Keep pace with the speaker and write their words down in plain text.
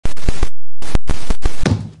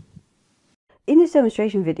this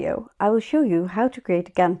demonstration video, I will show you how to create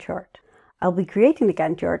a Gantt chart. I'll be creating the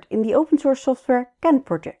Gantt chart in the open source software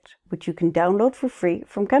GanttProject, which you can download for free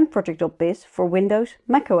from GanttProject.biz for Windows,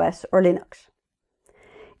 macOS or Linux.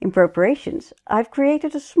 In preparations, I've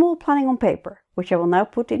created a small planning on paper, which I will now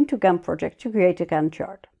put into GanttProject to create a Gantt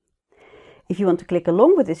chart. If you want to click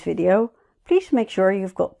along with this video, please make sure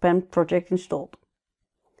you've got GanttProject installed.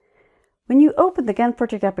 When you open the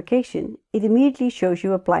GanttProject application, it immediately shows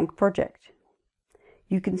you a blank project.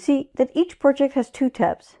 You can see that each project has two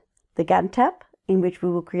tabs, the Gantt tab, in which we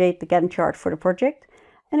will create the Gantt chart for the project,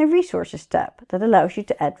 and a Resources tab that allows you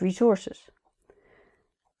to add resources.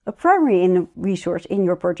 A primary resource in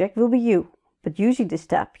your project will be you, but using this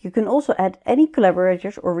tab you can also add any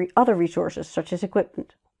collaborators or other resources such as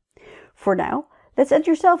equipment. For now, let's add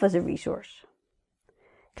yourself as a resource.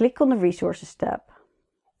 Click on the Resources tab.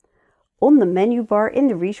 On the menu bar in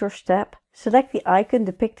the Resource tab, select the icon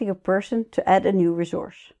depicting a person to add a new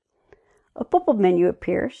resource. A pop-up menu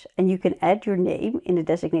appears and you can add your name in the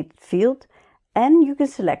designated field and you can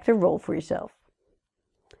select a role for yourself.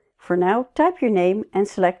 For now, type your name and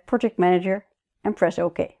select Project Manager and press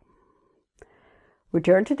OK.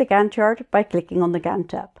 Return to the Gantt chart by clicking on the Gantt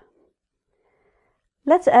tab.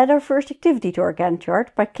 Let's add our first activity to our Gantt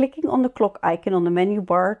chart by clicking on the clock icon on the menu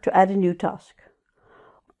bar to add a new task.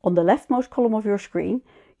 On the leftmost column of your screen,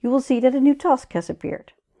 you will see that a new task has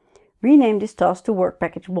appeared. Rename this task to Work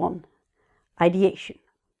Package 1, Ideation,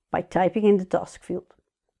 by typing in the task field.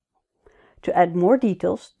 To add more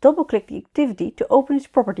details, double-click the activity to open its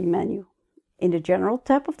property menu. In the General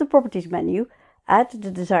tab of the Properties menu, add the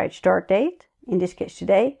desired start date, in this case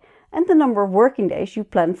today, and the number of working days you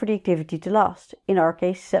plan for the activity to last, in our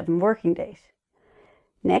case 7 working days.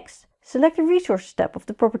 Next, select the Resources tab of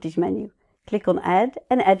the Properties menu. Click on Add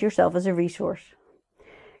and add yourself as a resource.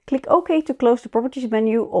 Click OK to close the Properties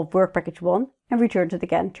menu of Work Package 1 and return to the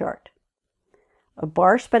Gantt chart. A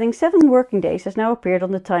bar spanning 7 working days has now appeared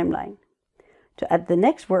on the timeline. To add the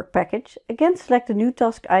next work package, again select the New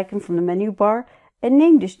Task icon from the menu bar and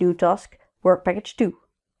name this new task Work Package 2,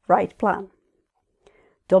 Write Plan.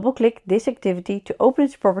 Double-click this activity to open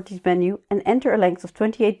its Properties menu and enter a length of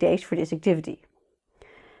 28 days for this activity.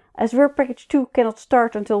 As Work Package 2 cannot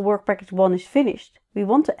start until Work Package 1 is finished, we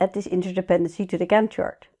want to add this interdependency to the Gantt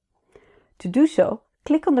chart. To do so,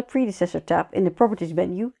 click on the Predecessor tab in the Properties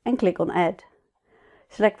menu and click on Add.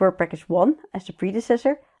 Select Work Package 1 as the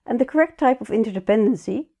predecessor and the correct type of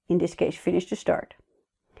interdependency, in this case Finish to Start.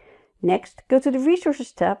 Next, go to the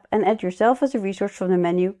Resources tab and add yourself as a resource from the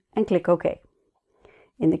menu and click OK.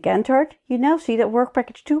 In the Gantt chart, you now see that Work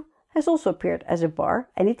Package 2 has also appeared as a bar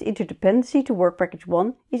and its interdependency to Work Package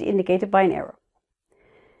 1 is indicated by an arrow.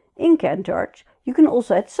 In Gantt charts, you can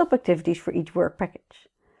also add sub-activities for each work package.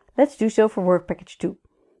 Let's do so for Work Package 2.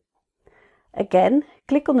 Again,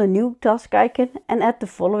 click on the New Task icon and add the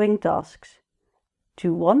following tasks.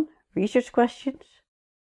 2.1 Research Questions,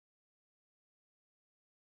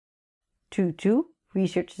 2.2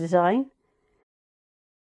 Research Design,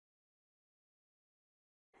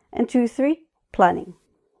 and 2.3 Planning.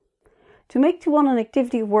 To make 2.1 an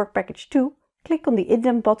activity of Work Package 2, click on the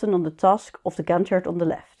Indent button on the task of the Gantt chart on the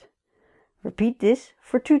left. Repeat this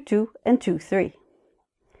for 2.2 and 2.3.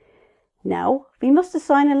 Now, we must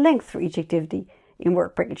assign a length for each activity in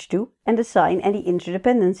Work Package 2 and assign any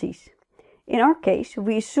interdependencies. In our case,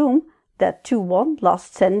 we assume that 2.1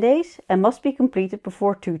 lasts 10 days and must be completed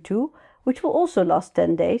before 2.2, which will also last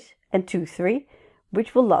 10 days, and 2.3,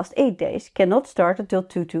 which will last 8 days, cannot start until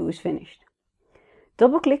 2.2 is finished.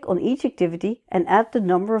 Double-click on each activity and add the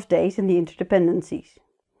number of days in the interdependencies.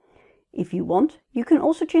 If you want, you can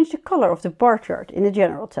also change the color of the bar chart in the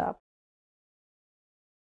General tab.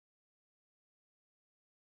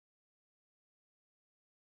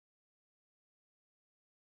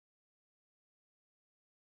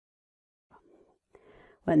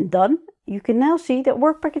 When done, you can now see that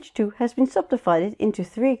Work Package 2 has been subdivided into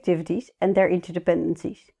 3 activities and their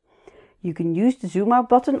interdependencies. You can use the Zoom Out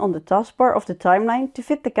button on the taskbar of the timeline to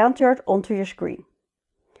fit the Gantt chart onto your screen.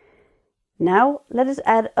 Now let us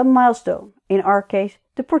add a milestone, in our case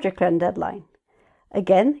the project plan deadline.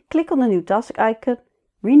 Again, click on the New Task icon,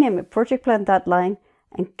 rename it Project Plan Deadline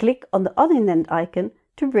and click on the Unindent icon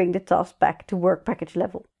to bring the task back to work package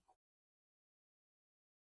level.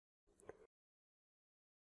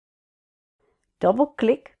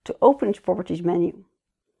 Double-click to open its Properties menu.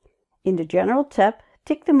 In the General tab,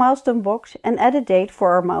 tick the milestone box and add a date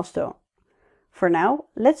for our milestone. For now,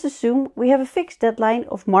 let's assume we have a fixed deadline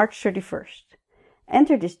of March 31st.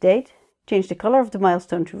 Enter this date, change the color of the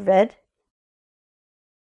milestone to red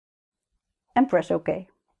and press OK.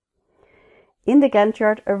 In the Gantt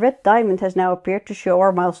chart, a red diamond has now appeared to show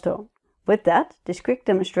our milestone. With that, this quick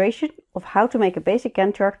demonstration of how to make a basic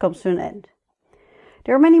Gantt chart comes to an end.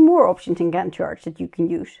 There are many more options in Gantt charts that you can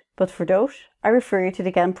use, but for those, I refer you to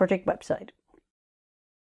the GanttProject website.